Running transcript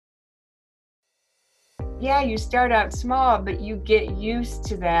Yeah, you start out small, but you get used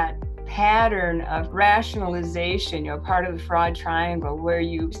to that pattern of rationalization, part of the fraud triangle, where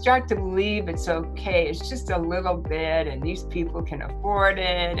you start to believe it's okay. It's just a little bit, and these people can afford it,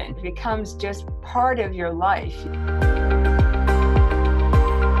 and it becomes just part of your life.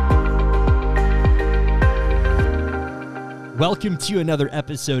 Welcome to another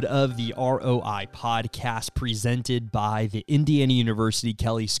episode of the ROI podcast presented by the Indiana University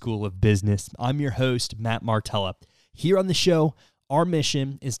Kelley School of Business. I'm your host, Matt Martella. Here on the show, our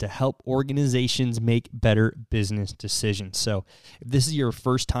mission is to help organizations make better business decisions. So if this is your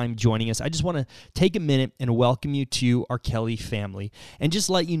first time joining us, I just want to take a minute and welcome you to our Kelley family and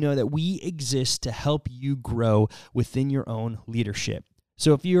just let you know that we exist to help you grow within your own leadership.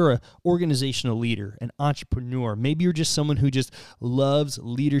 So if you're an organizational leader, an entrepreneur, maybe you're just someone who just loves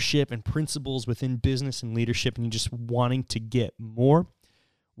leadership and principles within business and leadership and you're just wanting to get more,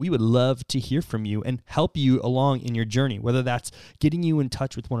 we would love to hear from you and help you along in your journey, whether that's getting you in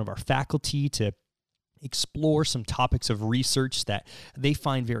touch with one of our faculty to explore some topics of research that they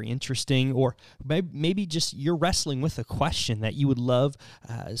find very interesting, or maybe just you're wrestling with a question that you would love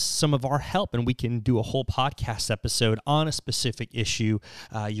some of our help, and we can do a whole podcast episode on a specific issue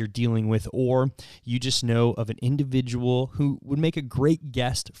you're dealing with, or you just know of an individual who would make a great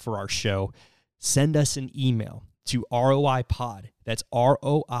guest for our show. Send us an email to ROIPod, that's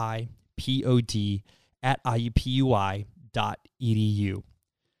ROIPOD @iupui.edu.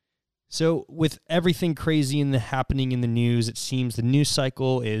 So with everything crazy happening in the news, it seems the news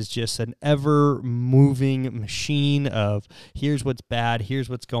cycle is just an ever-moving machine of here's what's bad, here's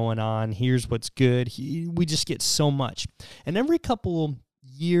what's going on, here's what's good. We just get so much. And every couple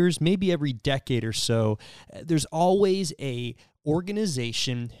years, maybe every decade or so, there's always a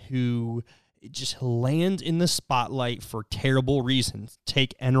organization who just land in the spotlight for terrible reasons.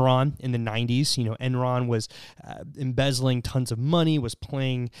 Take Enron in the 90s. Enron was embezzling tons of money, was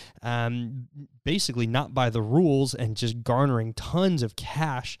playing basically not by the rules and just garnering tons of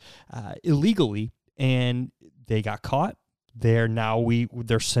cash illegally, and they got caught. They're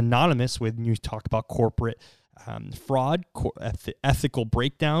synonymous with, when you talk about corporate fraud, ethical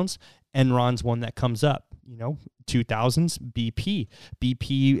breakdowns. Enron's one that comes up. 2000s,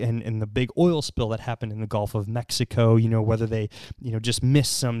 BP and the big oil spill that happened in the Gulf of Mexico, whether they, just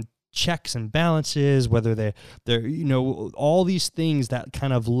missed some checks and balances, whether they're all these things that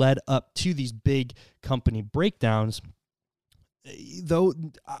kind of led up to these big company breakdowns. Though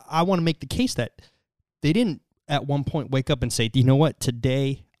I want to make the case that they didn't at one point wake up and say, you know what,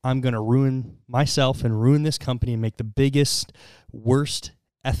 today I'm going to ruin myself and ruin this company and make the biggest, worst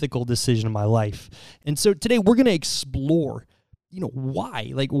ethical decision of my life. And so today we're going to explore,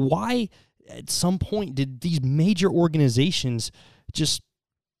 why at some point did these major organizations just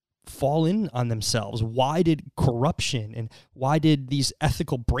fall in on themselves? Why did corruption and why did these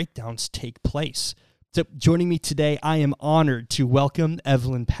ethical breakdowns take place? So joining me today, I am honored to welcome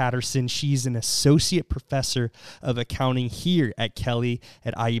Evelyn Patterson. She's an associate professor of accounting here at Kelley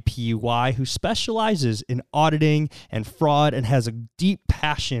at IUPUI, who specializes in auditing and fraud and has a deep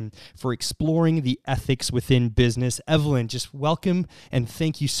passion for exploring the ethics within business. Evelyn, just welcome and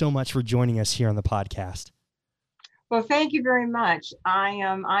thank you so much for joining us here on the podcast. Well, thank you very much.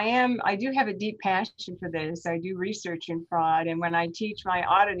 I do have a deep passion for this. I do research in fraud, and when I teach my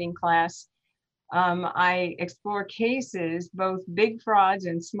auditing class, I explore cases, both big frauds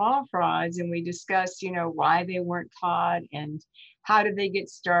and small frauds, and we discuss, why they weren't caught and how did they get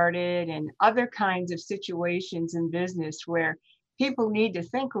started and other kinds of situations in business where people need to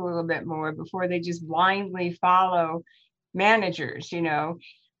think a little bit more before they just blindly follow managers,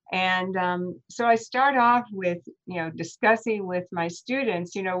 And so I start off with, discussing with my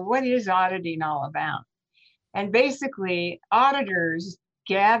students, what is auditing all about? And basically, auditors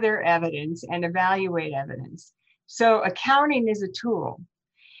gather evidence and evaluate evidence. So accounting is a tool,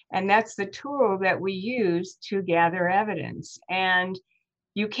 and that's the tool that we use to gather evidence. And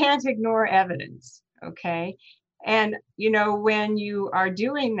you can't ignore evidence, okay? And, when you are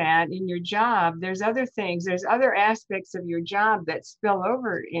doing that in your job, there's other aspects of your job that spill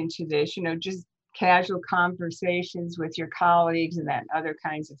over into this, just casual conversations with your colleagues and that other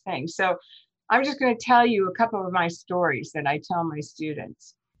kinds of things. So I'm just going to tell you a couple of my stories that I tell my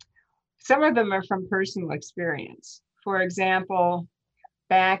students. Some of them are from personal experience. For example,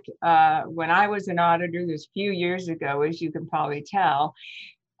 back when I was an auditor, this few years ago, as you can probably tell,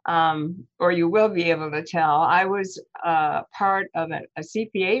 or you will be able to tell, I was part of a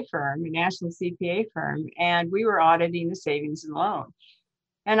CPA firm, a national CPA firm, and we were auditing the savings and loan.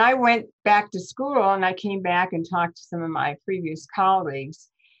 And I went back to school and I came back and talked to some of my previous colleagues.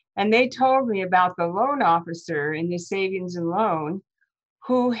 And they told me about the loan officer in the savings and loan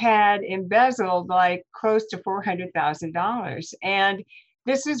who had embezzled like close to $400,000. And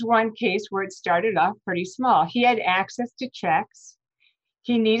this is one case where it started off pretty small. He had access to checks.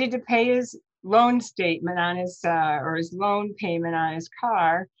 He needed to pay his loan statement on his or his loan payment on his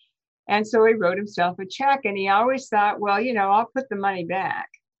car. And so he wrote himself a check, and he always thought, well, I'll put the money back.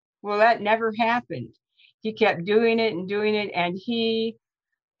 Well, that never happened. He kept doing it, and he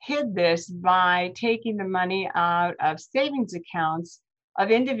hid this by taking the money out of savings accounts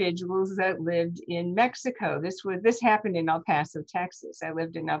of individuals that lived in Mexico. This happened in El Paso, Texas. I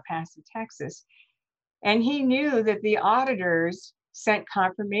lived in El Paso, Texas. And he knew that the auditors sent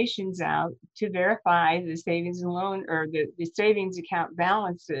confirmations out to verify the savings and loan or the savings account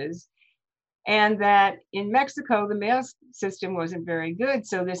balances. And that in Mexico, the mail system wasn't very good.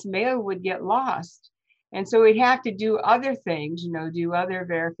 So this mail would get lost. And so he'd have to do other things, do other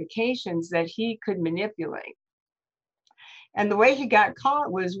verifications that he could manipulate. And the way he got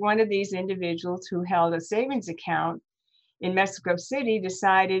caught was one of these individuals who held a savings account in Mexico City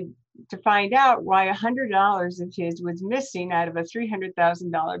decided to find out why $100 of his was missing out of a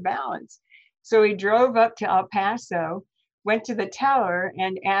 $300,000 balance. So he drove up to El Paso, went to the teller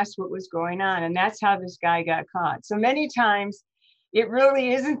and asked what was going on. And that's how this guy got caught. So many times it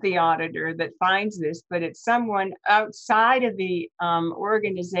really isn't the auditor that finds this, but it's someone outside of the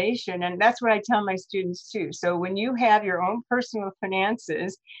organization. And that's what I tell my students too. So when you have your own personal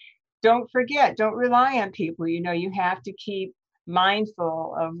finances, don't rely on people. You have to keep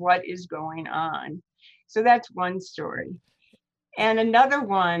mindful of what is going on. So that's one story. And another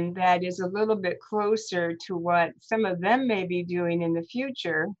one that is a little bit closer to what some of them may be doing in the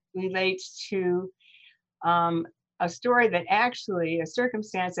future relates to a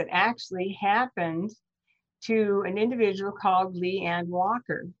circumstance that actually happened to an individual called Leigh Ann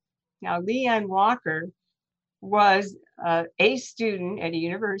Walker. Now, Leigh Ann Walker was a student at a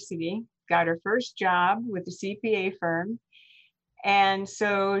university, got her first job with a CPA firm. And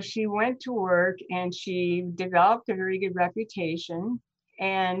so she went to work and she developed a very good reputation.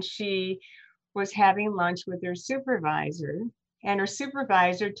 And she was having lunch with her supervisor. And her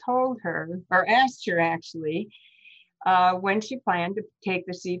supervisor told her, or asked her actually, when she planned to take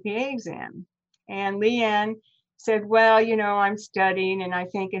the CPA exam. And Leigh Ann said, well, I'm studying and I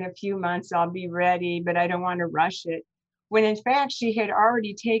think in a few months I'll be ready, but I don't want to rush it. When in fact, she had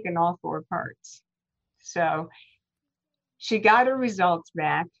already taken all 4 parts. So she got her results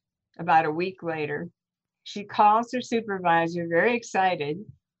back about a week later. She calls her supervisor very excited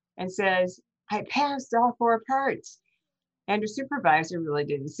and says, I passed all 4 parts. And her supervisor really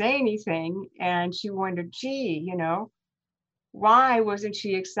didn't say anything. And she wondered, gee, why wasn't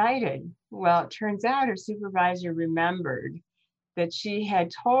she excited? Well, it turns out her supervisor remembered that she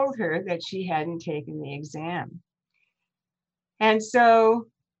had told her that she hadn't taken the exam. And so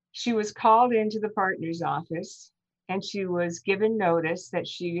she was called into the partner's office and she was given notice that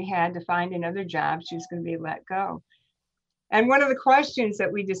she had to find another job. She was going to be let go. And one of the questions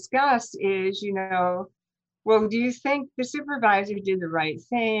that we discussed is, well, do you think the supervisor did the right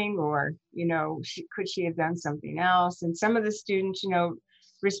thing? Or, could she have done something else? And some of the students,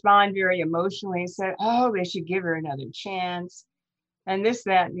 respond very emotionally and said, oh, they should give her another chance. And this,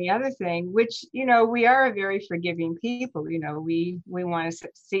 that, and the other thing, which, we are a very forgiving people. We want to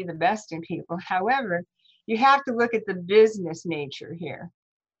see the best in people. However, you have to look at the business nature here.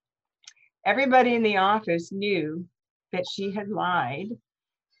 Everybody in the office knew that she had lied.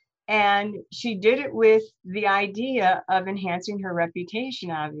 And she did it with the idea of enhancing her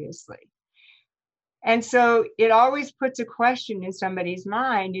reputation, obviously. And so it always puts a question in somebody's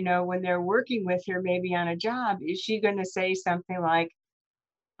mind, when they're working with her, maybe on a job, is she going to say something like,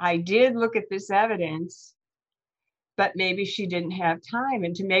 I did look at this evidence, but maybe she didn't have time.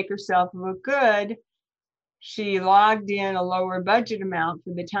 And to make herself look good, she logged in a lower budget amount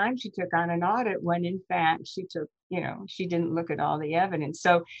for the time she took on an audit when in fact she took, she didn't look at all the evidence.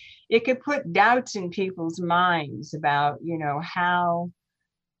 So it could put doubts in people's minds about,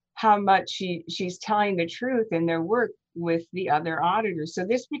 how much she's telling the truth in their work with the other auditors. So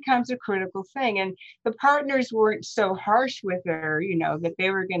this becomes a critical thing. And the partners weren't so harsh with her, that they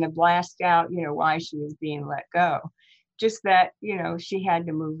were going to blast out, why she was being let go. Just that, she had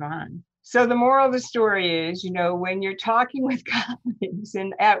to move on. So the moral of the story is, when you're talking with colleagues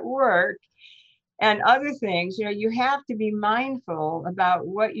and at work and other things, you have to be mindful about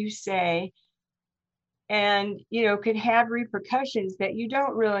what you say and, could have repercussions that you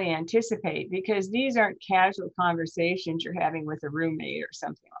don't really anticipate because these aren't casual conversations you're having with a roommate or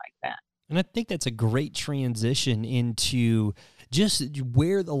something like that. And I think that's a great transition into just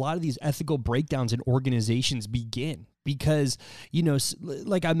where a lot of these ethical breakdowns in organizations begin. Because,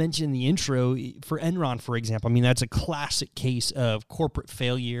 like I mentioned in the intro, for Enron, for example, I mean, that's a classic case of corporate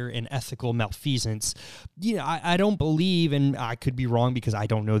failure and ethical malfeasance. I don't believe, and I could be wrong because I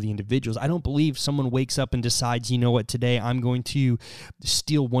don't know the individuals, I don't believe someone wakes up and decides, you know what, today I'm going to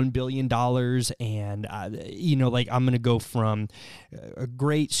steal $1 billion and, I'm going to go from a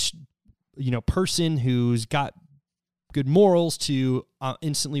great, person who's got good morals to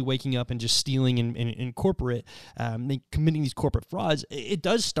instantly waking up and just stealing in corporate, committing these corporate frauds. It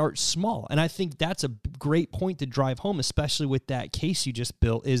does start small. And I think that's a great point to drive home, especially with that case you just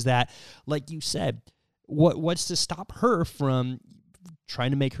built, is that, like you said, what's to stop her from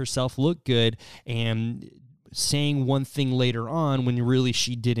trying to make herself look good and saying one thing later on when really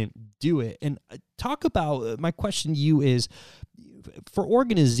she didn't do it. And talk about, my question to you is, for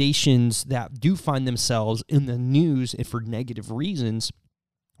organizations that do find themselves in the news for negative reasons,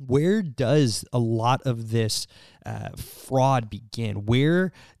 where does a lot of this fraud begin?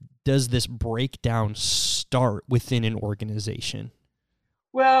 Where does this breakdown start within an organization?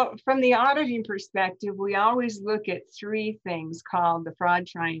 Well, from the auditing perspective, we always look at three things called the fraud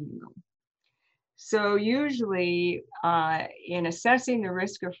triangle. So usually in assessing the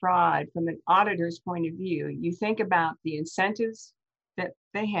risk of fraud from an auditor's point of view, you think about the incentives that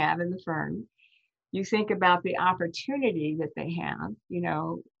they have in the firm. You think about the opportunity that they have,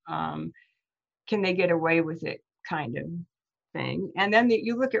 can they get away with it kind of thing. And then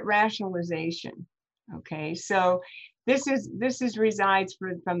you look at rationalization. Okay, so this resides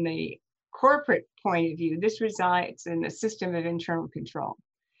from the corporate point of view. This resides in the system of internal control.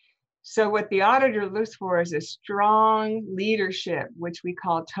 So what the auditor looks for is a strong leadership, which we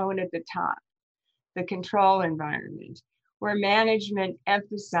call tone at the top, the control environment, where management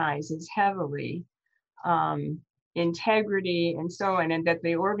emphasizes heavily integrity and so on, and that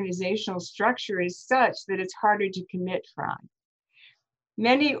the organizational structure is such that it's harder to commit fraud.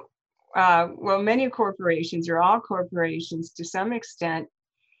 Many corporations, or all corporations to some extent,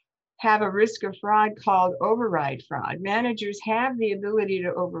 have a risk of fraud called override fraud. Managers have the ability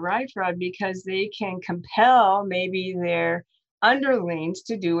to override fraud because they can compel maybe their underlings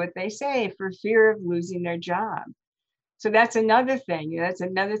to do what they say for fear of losing their job. So that's another thing. That's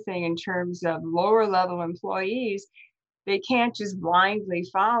another thing in terms of lower level employees. They can't just blindly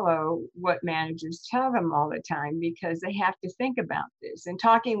follow what managers tell them all the time because they have to think about this. And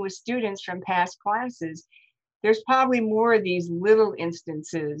talking with students from past classes, there's probably more of these little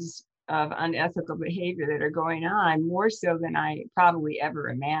instances of unethical behavior that are going on, more so than I probably ever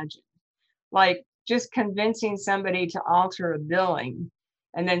imagined. Like just convincing somebody to alter a billing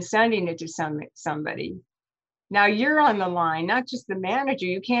and then sending it to somebody. Now you're on the line, not just the manager.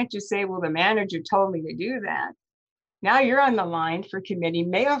 You can't just say, well, the manager told me to do that. Now you're on the line for committing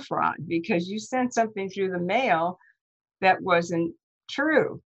mail fraud because you sent something through the mail that wasn't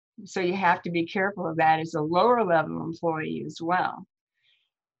true. So you have to be careful of that as a lower level employee as well.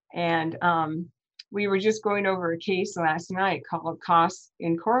 And we were just going over a case last night called Cost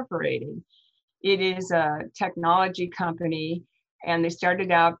Incorporated. It is a technology company, and they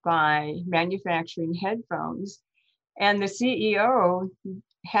started out by manufacturing headphones. And the CEO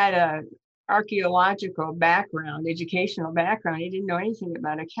had an archaeological background, educational background. He didn't know anything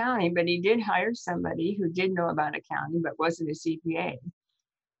about accounting, but he did hire somebody who did know about accounting, but wasn't a CPA.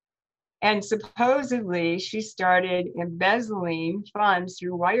 And supposedly she started embezzling funds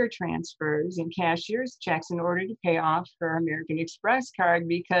through wire transfers and cashier's checks in order to pay off her American Express card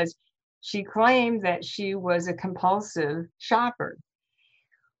because she claimed that she was a compulsive shopper.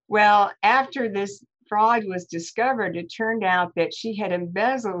 Well, after this fraud was discovered, it turned out that she had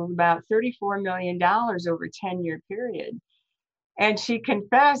embezzled about $34 million over a 10-year period. And she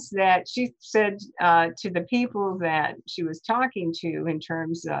confessed that she said to the people that she was talking to in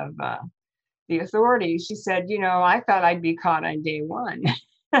terms of the authorities, she said, I thought I'd be caught on day one.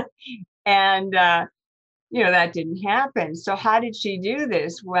 And, that didn't happen. So how did she do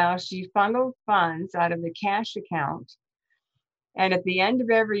this? Well, she funneled funds out of the cash account. And at the end of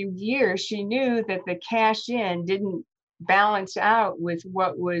every year, she knew that the cash in didn't balance out with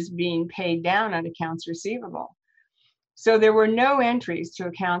what was being paid down on accounts receivable. So there were no entries to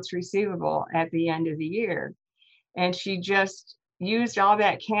accounts receivable at the end of the year. And she just used all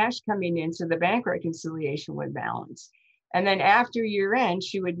that cash coming in so the bank reconciliation would balance. And then after year end,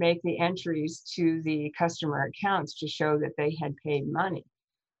 she would make the entries to the customer accounts to show that they had paid money.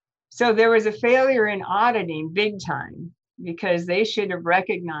 So there was a failure in auditing big time because they should have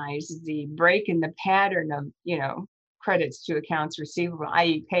recognized the break in the pattern of, credits to accounts receivable,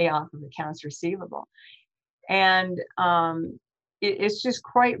 i.e. payoff of accounts receivable. And it's just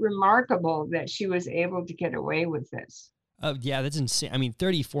quite remarkable that she was able to get away with this. Yeah, that's insane. I mean,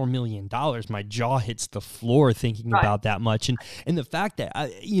 $34 million. My jaw hits the floor thinking Right. about that much. And the fact that,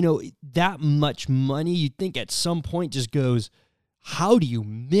 that much money, you'd think at some point just goes, how do you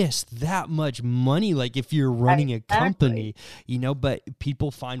miss that much money? Like if you're running a company, but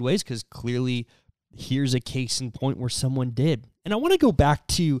people find ways because clearly here's a case in point where someone did. And I want to go back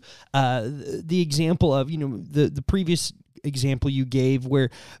to the example of, the previous example you gave where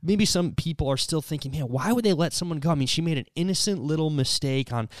maybe some people are still thinking, man, why would they let someone go? I mean, she made an innocent little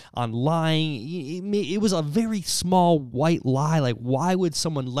mistake on lying. It was a very small white lie. Like, why would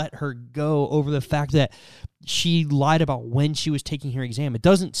someone let her go over the fact that she lied about when she was taking her exam? It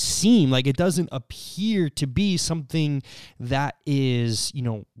doesn't seem like, it doesn't appear to be something that is,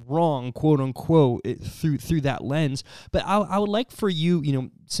 wrong, quote unquote, through that lens. But I would like for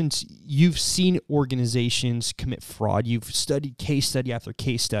you, since you've seen organizations commit fraud, you've studied case study after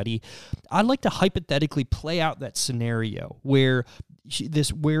case study, I'd like to hypothetically play out that scenario where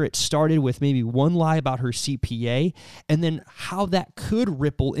where it started with maybe one lie about her CPA, and then how that could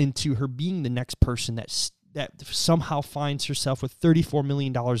ripple into her being the next person that somehow finds herself with $34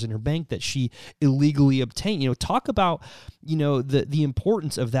 million in her bank that she illegally obtained. Talk about, the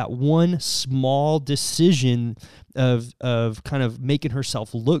importance of that one small decision of kind of making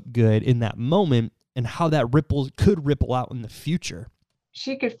herself look good in that moment, and how that could ripple out in the future.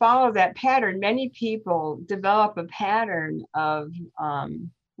 She could follow that pattern. Many people develop a pattern of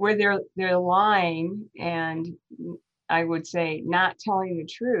where they're lying, and I would say not telling the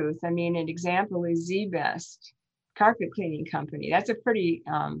truth. I mean, an example is Z-Best carpet cleaning company. That's a pretty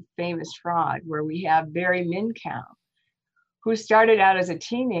famous fraud where we have Barry Minkow, who started out as a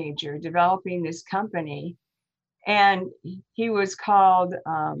teenager developing this company, and he was called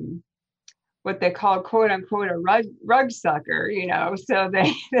what they call, quote unquote, a rug sucker, so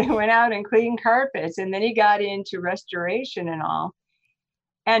they went out and cleaned carpets, and then he got into restoration and all,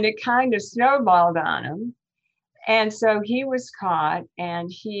 and it kind of snowballed on him. And so he was caught, and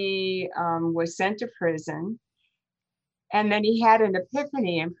he was sent to prison. And then he had an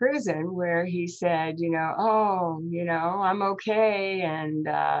epiphany in prison where he said, I'm okay, and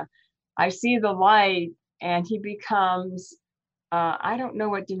I see the light. And he becomes, I don't know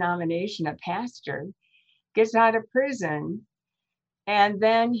what denomination, a pastor, gets out of prison. And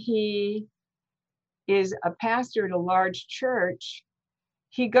then he is a pastor at a large church.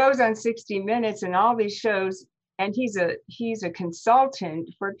 He goes on 60 Minutes and all these shows, and he's a consultant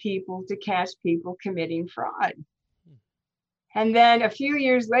for people to catch people committing fraud. And then a few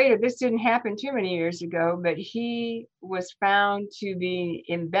years later, this didn't happen too many years ago, but he was found to be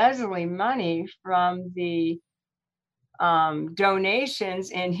embezzling money from the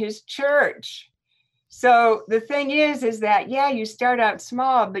donations in his church. So the thing is that, yeah, you start out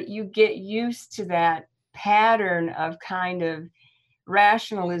small, but you get used to that pattern of kind of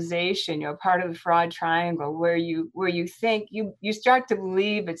rationalization, part of the fraud triangle, where you think you start to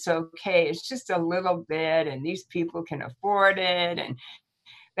believe it's okay, it's just a little bit, and these people can afford it, and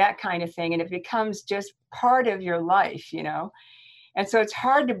that kind of thing, and it becomes just part of your life, and so it's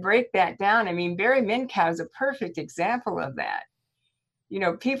hard to break that down. I mean, Barry Minkow is a perfect example of that.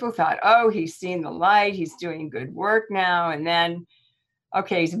 People thought, oh, he's seen the light, he's doing good work now, and then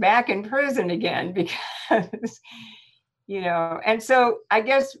okay, he's back in prison again because and so I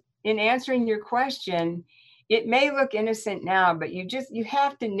guess in answering your question, it may look innocent now, but you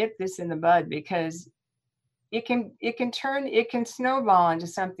have to nip this in the bud, because it can snowball into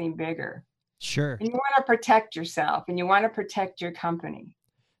something bigger. Sure. And you want to protect yourself, and you want to protect your company.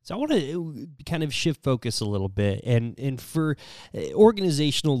 So I want to kind of shift focus a little bit, and for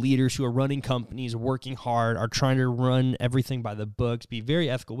organizational leaders who are running companies, working hard, are trying to run everything by the books, be very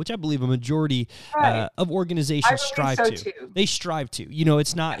ethical, which I believe a majority of organizations strive to. Too. They strive to.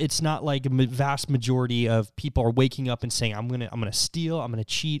 It's not like a vast majority of people are waking up and saying, I'm gonna steal, I'm gonna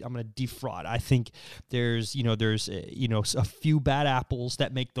cheat, I'm gonna defraud. I think there's a few bad apples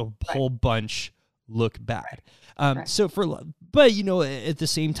that make the whole bunch look bad. But at the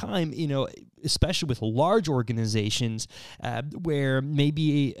same time, especially with large organizations, where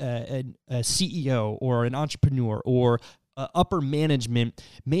maybe a CEO or an entrepreneur or upper management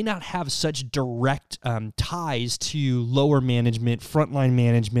may not have such direct ties to lower management, frontline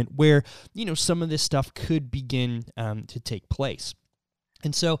management, where some of this stuff could begin to take place.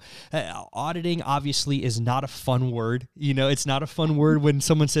 And so auditing obviously is not a fun word. It's not a fun word when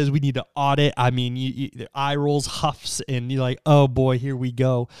someone says we need to audit. I mean, the eye rolls, huffs, and you're like, oh boy, here we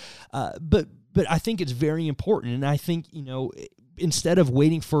go. But I think it's very important. And I think, instead of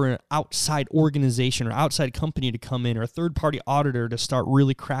waiting for an outside organization or outside company to come in or a third-party auditor to start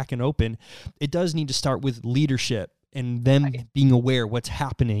really cracking open, it does need to start with leadership and them being aware what's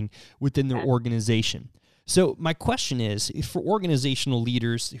happening within their organization. So my question is, for organizational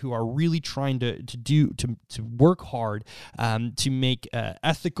leaders who are really trying to work hard to make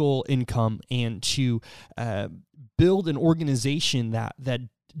ethical income and to build an organization that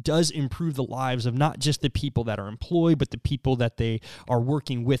does improve the lives of not just the people that are employed, but the people that they are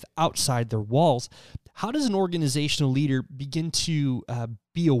working with outside their walls, how does an organizational leader begin to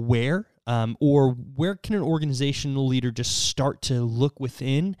be aware, or where can an organizational leader just start to look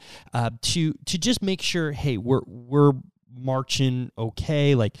within to just make sure, hey, we're marching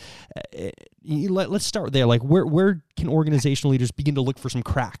okay? Like, let's start there. Like, where can organizational leaders begin to look for some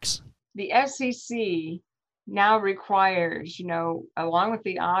cracks? The SEC now requires, along with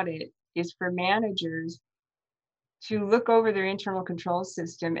the audit, is for managers to look over their internal control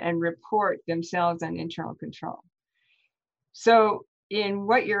system and report themselves on internal control. So in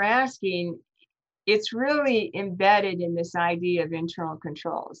what you're asking, it's really embedded in this idea of internal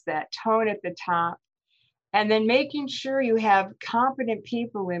controls, that tone at the top, and then making sure you have competent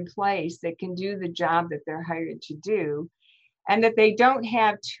people in place that can do the job that they're hired to do, and that they don't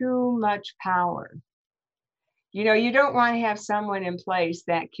have too much power. You don't want to have someone in place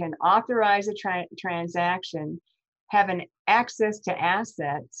that can authorize a transaction, have an access to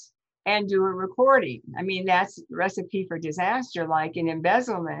assets, and do a recording. I mean, that's a recipe for disaster. Like in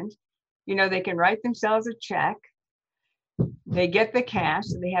embezzlement, they can write themselves a check, they get the cash,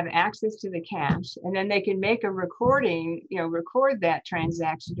 so they have access to the cash, and then they can make a recording, record that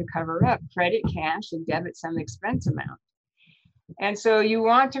transaction to cover up, credit cash and debit some expense amount. And so you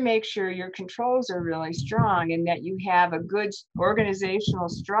want to make sure your controls are really strong and that you have a good organizational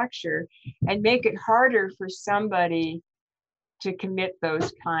structure, and make it harder for somebody to commit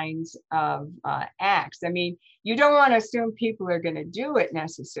those kinds of acts. I mean, you don't want to assume people are going to do it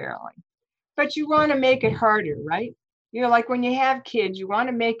necessarily, but you want to make it harder, right? Like when you have kids, you want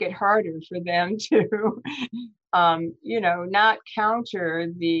to make it harder for them to, not counter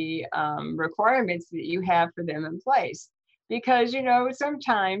the requirements that you have for them in place. Because,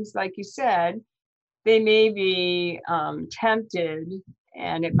 sometimes, like you said, they may be tempted,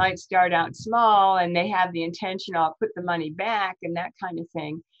 and it might start out small and they have the intention, I'll put the money back and that kind of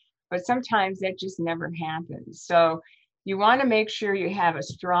thing. But sometimes that just never happens. So you want to make sure you have a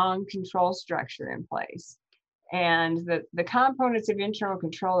strong control structure in place. And the components of internal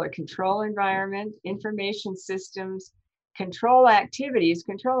control are control environment, information systems, control activities.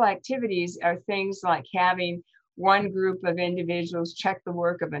 Control activities are things like having one group of individuals check the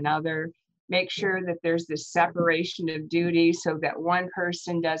work of another, make sure that there's this separation of duties so that one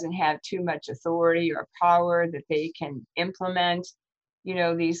person doesn't have too much authority or power that they can implement,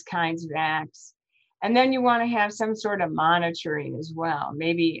 these kinds of acts. And then you want to have some sort of monitoring as well,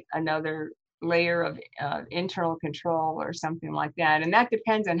 maybe another layer of internal control or something like that. And that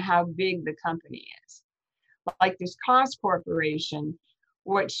depends on how big the company is. Like this cost corporation,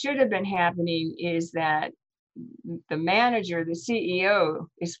 what should have been happening is that the manager, the CEO,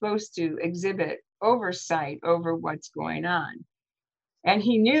 is supposed to exhibit oversight over what's going on. And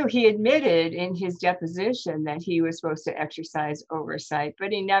he admitted in his deposition that he was supposed to exercise oversight,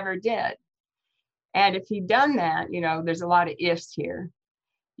 but he never did. And if he'd done that, there's a lot of ifs here.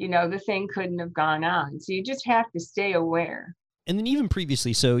 The thing couldn't have gone on. So you just have to stay aware. And then even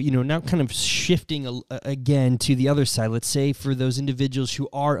previously, so, now kind of shifting again to the other side, let's say for those individuals who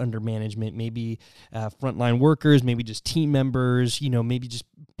are under management, maybe frontline workers, maybe just team members, maybe just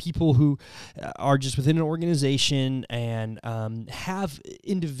people who are just within an organization and have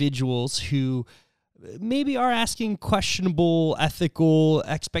individuals who maybe are asking questionable ethical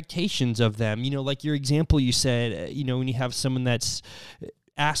expectations of them. Like your example, you said, when you have someone that's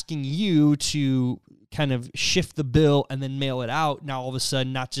asking you to kind of shift the bill and then mail it out. Now, all of a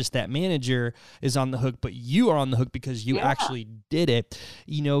sudden, not just that manager is on the hook, but you are on the hook because you actually did it.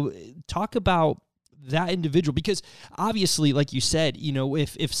 Talk about that individual, because obviously, like you said,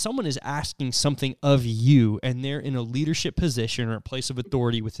 if someone is asking something of you and they're in a leadership position or a place of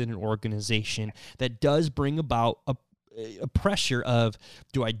authority within an organization, that does bring about a pressure of,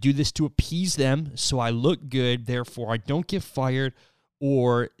 do I do this to appease them so I look good, therefore I don't get fired?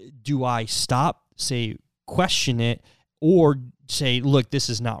 Or do I stop, say, question it, or say, look, this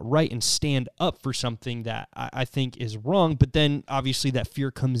is not right, and stand up for something that I think is wrong? But then obviously that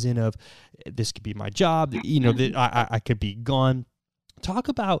fear comes in of, this could be my job, that I could be gone. talk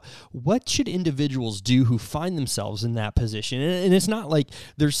about what should individuals do who find themselves in that position. And it's not like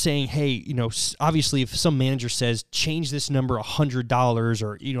they're saying, hey, obviously if some manager says, change this number $100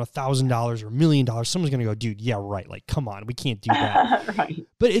 or, $1,000 or $1 million, someone's going to go, dude, yeah, right. Like, come on, we can't do that. Right.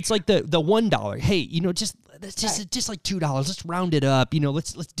 But it's like the $1, hey, just like $2, let's round it up.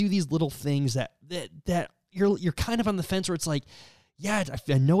 Let's do these little things that you're kind of on the fence where it's like, yeah,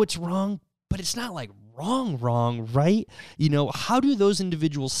 I know it's wrong, but it's not like wrong, right? How do those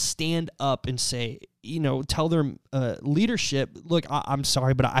individuals stand up and say, tell their leadership, look, I'm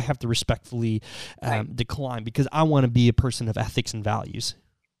sorry, but I have to respectfully decline because I want to be a person of ethics and values?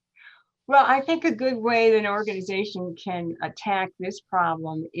 Well, I think a good way that an organization can attack this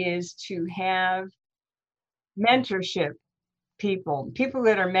problem is to have mentorship people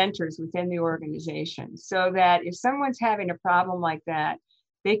that are mentors within the organization, so that if someone's having a problem like that,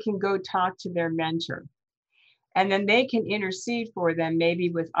 they can go talk to their mentor, and then they can intercede for them, maybe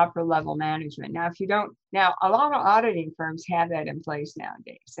with upper level management. Now, a lot of auditing firms have that in place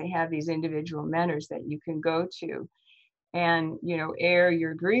nowadays. They have these individual mentors that you can go to and, air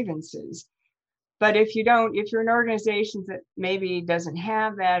your grievances. But if you're an organization that maybe doesn't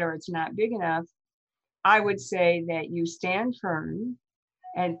have that, or it's not big enough, I would say that you stand firm,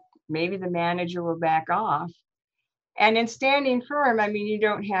 and maybe the manager will back off. And in standing firm, you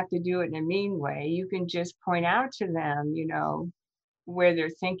don't have to do it in a mean way. You can just point out to them, where their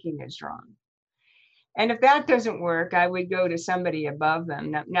thinking is wrong. And if that doesn't work, I would go to somebody above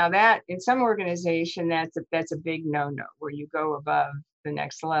them. Now that in some organization, that's a big no-no, where you go above the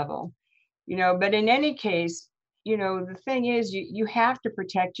next level. But in any case, the thing is, you have to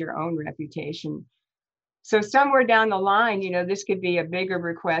protect your own reputation. So somewhere down the line, this could be a bigger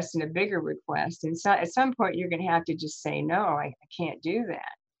request and a bigger request. And so at some point, you're going to have to just say, no, I can't do that.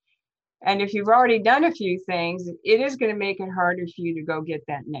 And if you've already done a few things, it is going to make it harder for you to go get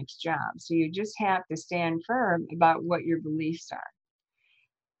that next job. So you just have to stand firm about what your beliefs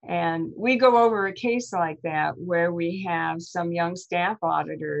are. And we go over a case like that where we have some young staff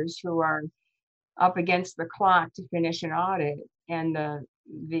auditors who are up against the clock to finish an audit. And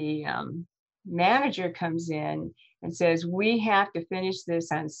the manager comes in and says, we have to finish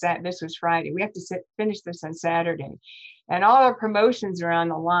this on this was Friday. We have to finish this on Saturday. And all our promotions are on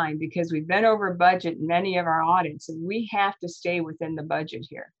the line because we've been over budget in many of our audits, and we have to stay within the budget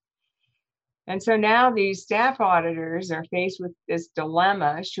here. And so now these staff auditors are faced with this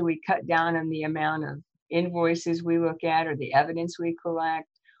dilemma. Should we cut down on the amount of invoices we look at or the evidence we collect?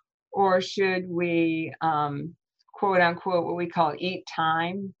 Or should we, quote unquote, what we call eat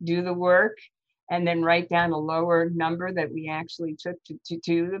time, do the work, and then write down a lower number that we actually took to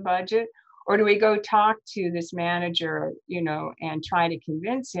do the budget? Or do we go talk to this manager, and try to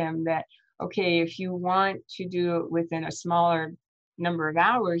convince him that, okay, if you want to do it within a smaller number of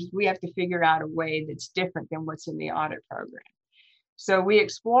hours, we have to figure out a way that's different than what's in the audit program. So we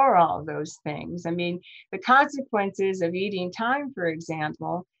explore all of those things. The consequences of eating time, for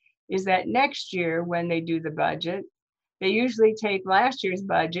example, is that next year when they do the budget, they usually take last year's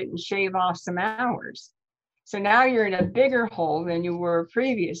budget and shave off some hours. So now you're in a bigger hole than you were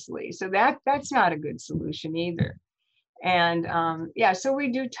previously. So that's not a good solution either. And so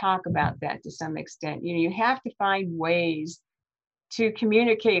we do talk about that to some extent. You have to find ways to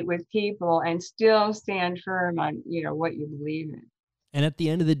communicate with people and still stand firm on, what you believe in. And at the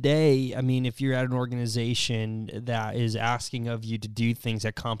end of the day, if you're at an organization that is asking of you to do things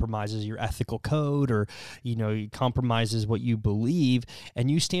that compromises your ethical code or, compromises what you believe,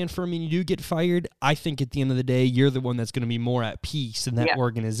 and you stand firm and you do get fired, I think at the end of the day, you're the one that's going to be more at peace in that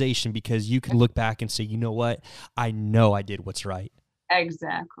organization, because you can look back and say, you know what, I know I did what's right.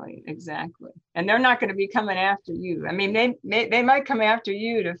 Exactly. And they're not going to be coming after you. They might come after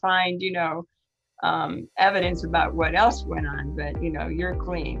you to find, evidence about what else went on, but you're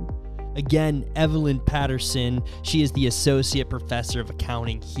clean. Again, Evelyn Patterson, she is the Associate Professor of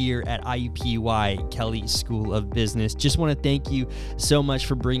Accounting here at IUPUI Kelley School of Business. Just want to thank you so much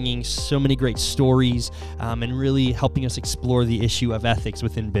for bringing so many great stories and really helping us explore the issue of ethics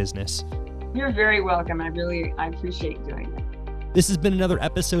within business. You're very welcome. I appreciate doing it. This has been another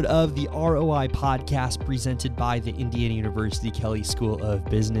episode of the ROI Podcast presented by the Indiana University Kelley School of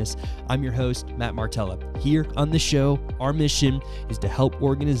Business. I'm your host, Matt Martella. Here on the show, our mission is to help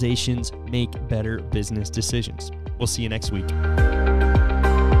organizations make better business decisions. We'll see you next week.